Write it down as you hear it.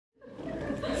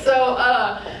So,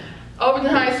 Overton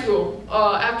High School,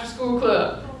 after school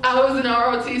club. I was in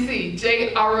ROTC,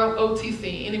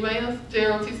 JROTC. Anybody else?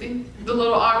 JROTC? The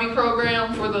little Army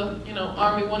program for the,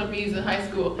 Army wannabes in high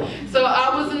school. So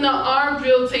I was in the arm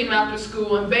drill team after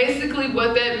school, and basically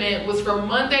what that meant was from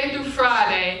Monday through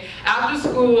Friday after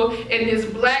school in this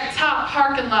blacktop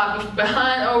parking lot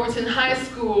behind Overton High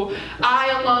School, I,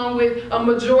 along with a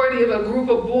majority of a group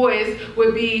of boys,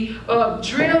 would be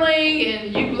drilling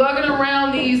and you lugging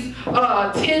around these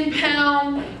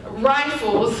 10-pound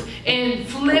rifles and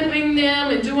flipping them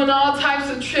and doing all types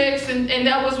of tricks, and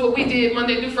that was what we did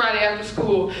Monday through Friday after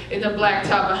school in the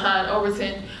blacktop behind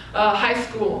Overton High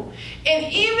School.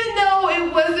 And even though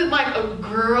it wasn't like a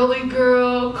girly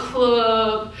girl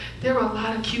club, there were a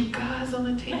lot of cute guys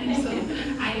on the team, so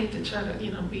I had to try to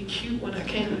be cute when I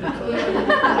came to the club,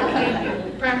 when I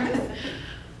came to practice.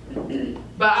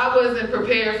 But I wasn't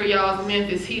prepared for y'all's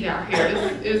Memphis heat out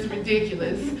here. It's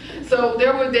ridiculous. So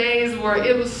there were days where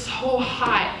it was so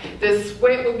hot, the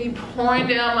sweat would be pouring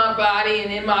down my body,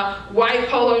 and in my white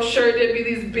polo shirt there'd be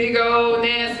these big old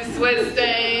nasty sweat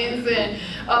stains. And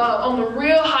on the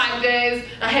real hot days,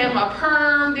 I had my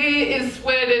perm did, it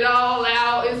sweated all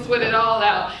out,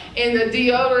 and the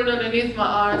deodorant underneath my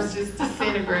arms just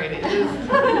disintegrated.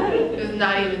 It's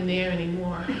not even there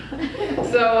anymore.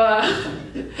 So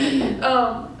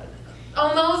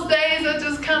on those days, I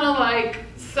just kind of like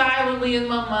silently in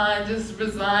my mind just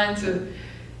resigned to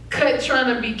cut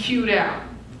trying to be cute out.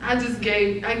 I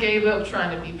gave up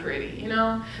trying to be pretty,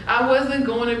 I wasn't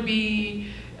going to be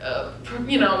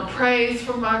praised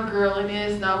for my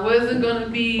girliness, and I wasn't going to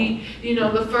be,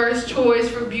 the first choice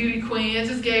for beauty queen. I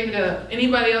just gave it up.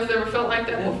 Anybody else ever felt like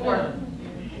that before?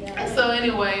 So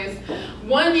anyways,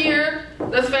 one year,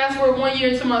 let's fast forward 1 year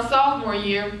into my sophomore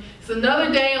year. It's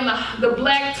another day on the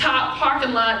blacktop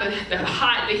parking lot,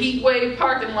 the heat wave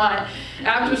parking lot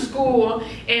after school,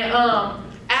 and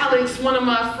Alex, one of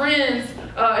my friends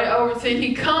at Overton,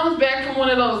 he comes back from one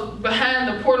of those behind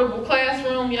the portable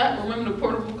classroom. Yeah, remember the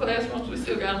portable classrooms? We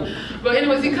still got them. But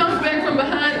anyways, he comes back from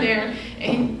behind there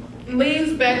and he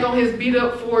leans back on his beat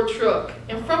up Ford truck.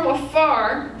 And from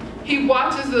afar, he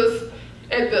watches us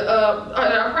at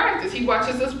our practice. He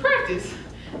watches us practice.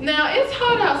 Now, it's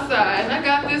hot outside, and I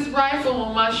got this rifle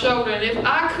on my shoulder, and if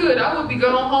I could, I would be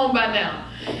going home by now.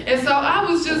 And so I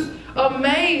was just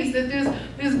amazed that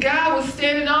this guy was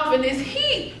standing off in this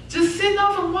heat, just sitting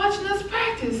off and watching us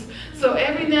practice. So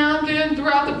every now and then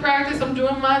throughout the practice, I'm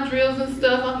doing my drills and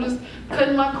stuff. I'm just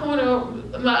cutting my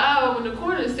eye over in the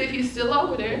corner to see if he's still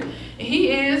over there. And he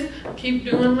is. I keep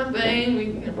doing my thing.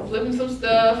 We flipping some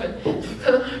stuff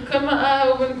and cut my eye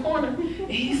over in the corner. And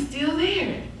he's still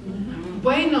there,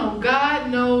 waiting on God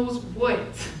knows what.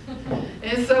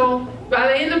 And so by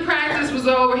the end of practice was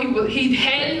over, he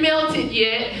hadn't melted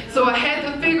yet, so I had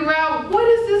to figure out, what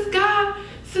is this guy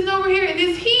sitting over here in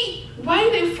this heat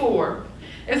waiting for?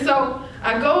 And so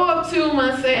I go up to him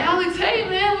and I say, Alex, hey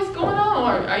man, what's going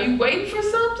on? Are you waiting for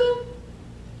something?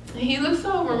 And he looks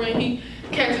over and he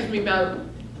catches me by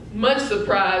much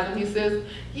surprise, and he says,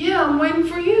 yeah, I'm waiting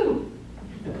for you.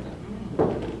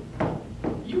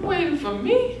 You waiting for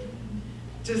me?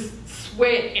 Just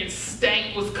sweat and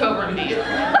stank was covering me.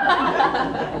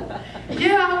 Yeah,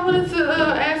 I wanted to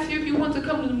ask you if you want to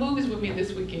come to the movies with me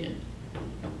this weekend.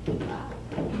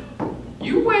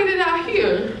 You waited out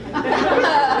here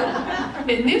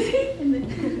in this heat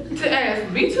to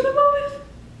ask me to the movies?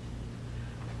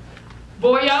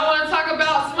 Boy, y'all want to talk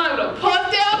about somebody with a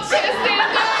puffed out chest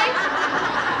that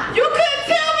day? You couldn't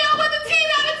tell me I was a 10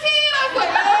 out of 10. I was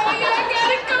like, oh yeah, I got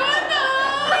it going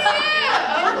on. Yeah.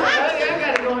 Oh yeah, I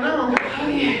got it going on. Oh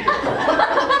yeah.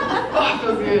 Oh, I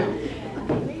feel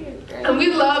good. And we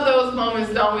love those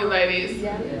moments, don't we, ladies?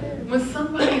 When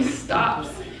somebody stops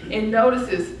and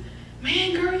notices,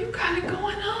 man, girl, you got it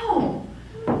going on.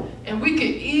 And we can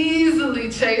easily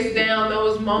chase down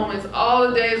those moments all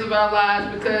the days of our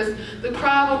lives, because the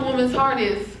cry of a woman's heart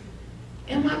is,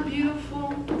 am I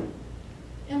beautiful?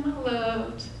 Am I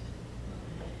loved?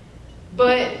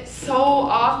 But so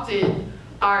often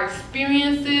our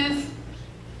experiences,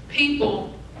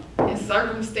 people, and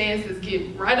circumstances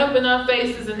get right up in our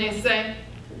faces and they say,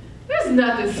 there's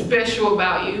nothing special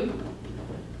about you.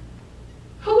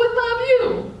 Who would love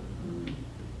you?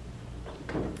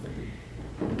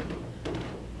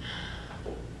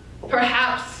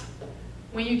 Perhaps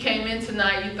when you came in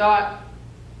tonight, you thought,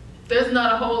 there's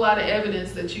not a whole lot of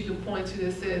evidence that you can point to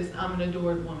that says, I'm an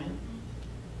adored woman.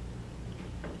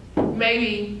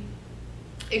 Maybe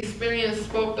experience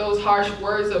spoke those harsh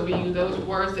words over you, those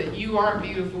words that you aren't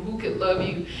beautiful, who could love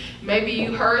you? Maybe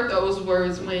you heard those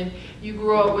words when you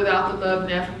grew up without the love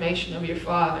and affirmation of your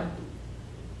father.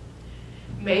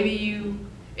 Maybe you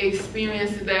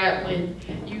experienced that when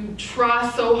you try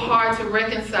so hard to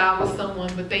reconcile with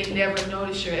someone, but they never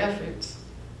notice your efforts.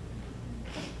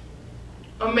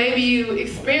 Or maybe you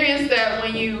experienced that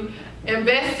when you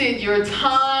invested your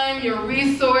time, your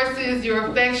resources, your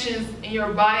affections, and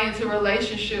your body into a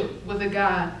relationship with a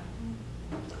guy,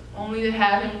 only to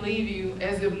have him leave you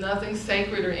as if nothing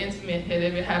sacred or intimate had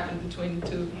ever happened between the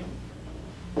two of you.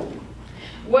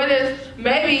 What if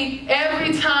maybe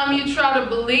every time you try to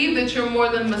believe that you're more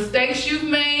than mistakes you've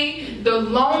made, the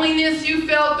loneliness you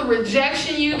felt, the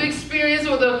rejection you've experienced,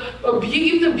 or the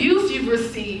abuse you've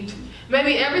received,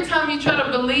 maybe every time you try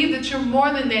to believe that you're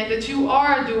more than that you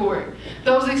are adored,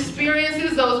 those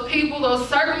experiences, those people, those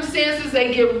circumstances,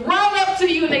 they get right up to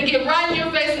you and they get right in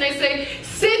your face and they say,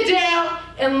 sit down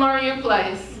and learn your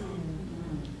place.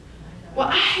 Well,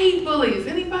 I hate bullies.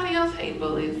 Anybody else hate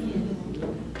bullies?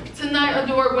 Tonight,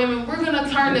 adored women, we're going to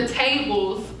turn the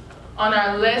tables on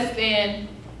our less than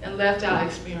and left out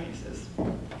experiences.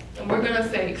 And we're going to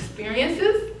say,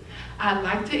 experiences, I'd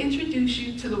like to introduce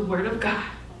you to the Word of God.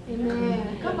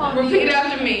 Amen. Come on. Repeat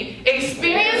after me.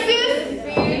 Experiences,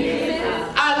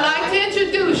 I'd like to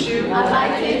introduce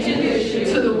you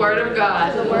to the Word of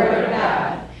God. The Word of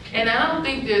God. And I don't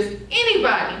think there's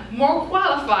anybody more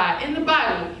qualified in the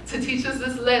Bible to teach us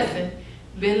this lesson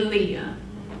than Leah.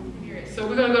 So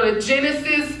we're going to go to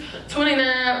Genesis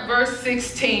 29, verse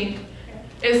 16.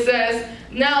 It says,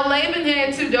 now Laban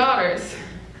had 2 daughters.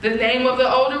 The name of the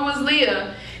older was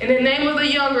Leah, and the name of the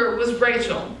younger was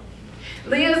Rachel.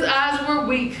 Leah's eyes were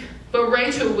weak, but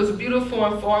Rachel was beautiful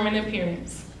in form and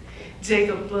appearance.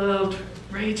 Jacob loved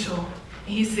Rachel.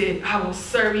 And he said, I will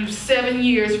serve you 7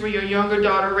 years for your younger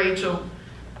daughter Rachel.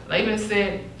 Laban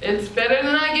said, it's better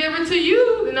than I give her to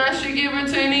you than I should give her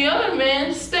to any other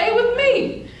man. Stay with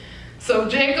me. So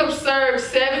Jacob served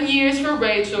 7 years for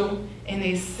Rachel, and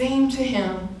they seemed to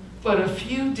him but a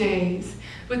few days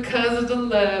because of the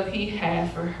love he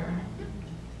had for her.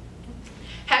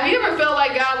 Have you ever felt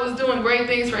like God was doing great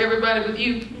things for everybody but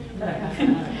you?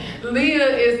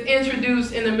 Leah is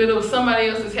introduced in the middle of somebody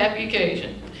else's happy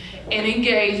occasion, an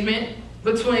engagement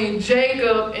between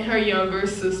Jacob and her younger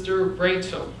sister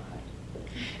Rachel.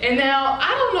 And now, I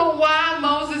don't know why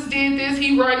Moses did this.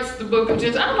 He writes the book of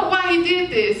Genesis. I don't know why he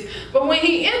did this. But when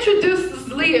he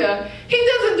introduces Leah, he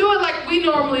doesn't do it like we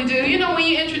normally do. You know, when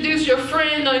you introduce your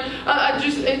friend, I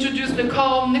just introduced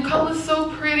Nicole. Nicole is so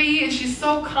pretty and she's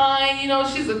so kind. You know,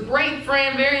 she's a great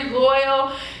friend, very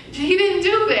loyal. He didn't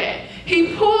do that.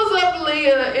 He pulls up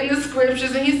Leah in the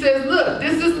scriptures and he says, look,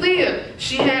 this is Leah.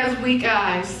 She has weak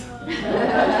eyes.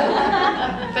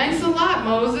 Thanks a lot,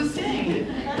 Moses. Dang.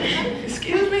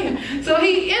 Excuse me. So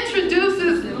he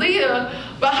introduces Leah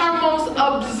by her most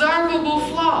observable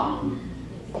flaw.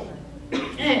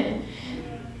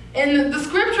 And the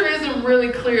scripture isn't really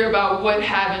clear about what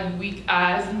having weak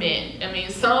eyes meant. I mean,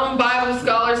 some Bible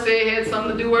scholars say it had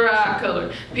something to do with her eye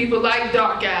color. People liked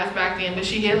dark eyes back then, but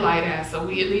she had light eyes, so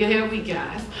Leah had weak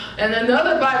eyes. And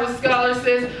another Bible scholar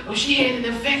says, oh, she had an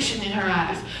infection in her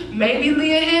eyes. Maybe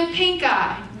Leah had pink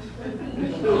eye.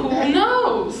 Who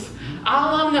knows?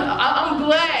 I'm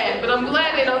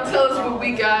glad they don't tell us what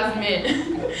weak eyes meant.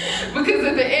 Because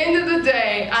at the end of the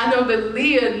day, I know that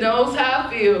Leah knows how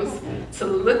it feels to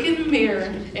look in the mirror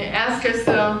and ask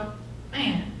herself,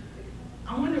 man,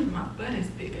 I wonder if my butt is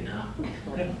big enough.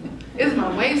 Is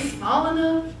my waist small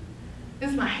enough?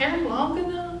 Is my hair long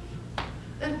enough?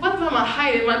 And what about my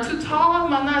height? Am I too tall?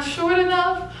 Am I not short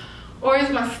enough? Or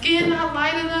is my skin not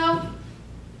light enough?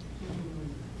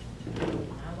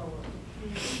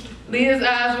 Leah's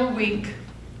eyes were weak,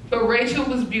 but Rachel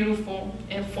was beautiful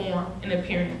in form and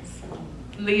appearance.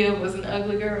 Leah was an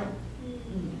ugly girl.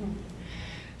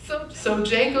 So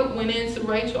Jacob went into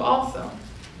Rachel also,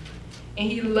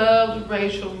 and he loved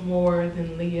Rachel more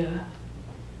than Leah,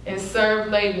 and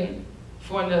served Laban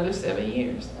for another 7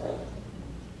 years.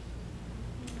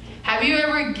 Have you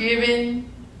ever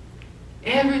given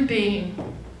everything,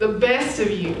 the best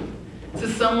of you, to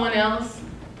someone else,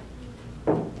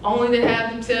 only to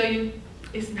have them tell you,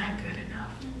 it's not good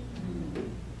enough?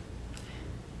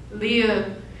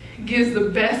 Leah gives the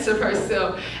best of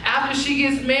herself. After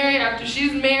she's married,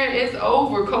 it's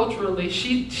over culturally.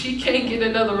 She can't get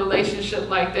another relationship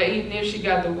like that, even if she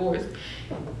got divorced.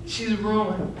 She's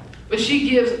ruined. But she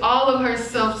gives all of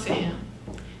herself to him.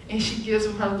 And she gives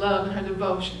him her love and her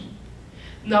devotion.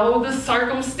 No, the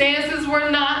circumstances were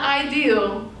not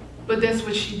ideal, but that's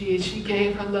what she did. She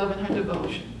gave her love and her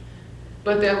devotion.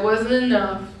 But that wasn't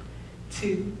enough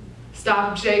to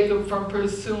stop Jacob from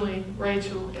pursuing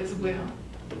Rachel as well.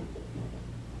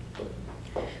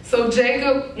 So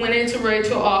Jacob went into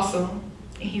Rachel also,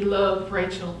 and he loved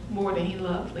Rachel more than he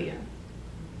loved Leah.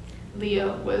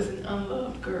 Leah was an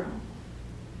unloved girl.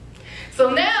 So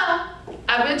now,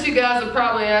 I bet you guys are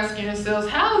probably asking yourselves,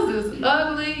 how is this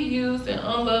ugly, used, and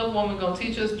unloved woman going to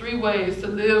teach us 3 ways to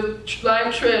live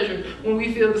life treasured when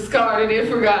we feel discarded and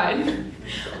forgotten?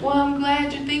 Well, I'm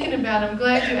glad you're thinking about it. I'm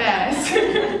glad you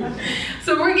asked.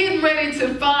 So we're getting ready to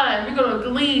we're going to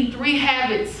glean 3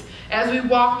 habits as we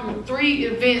walk through 3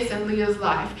 events in Leah's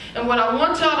life. And what I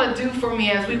want y'all to do for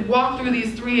me as we walk through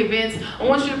these 3 events, I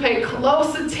want you to pay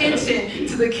close attention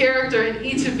to the character in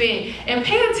each event and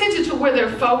pay attention to where their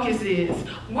focus is.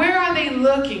 Where are they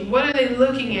looking? What are they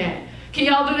looking at? Can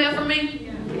y'all do that for me?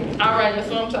 Yeah. All right, that's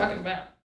what I'm talking about.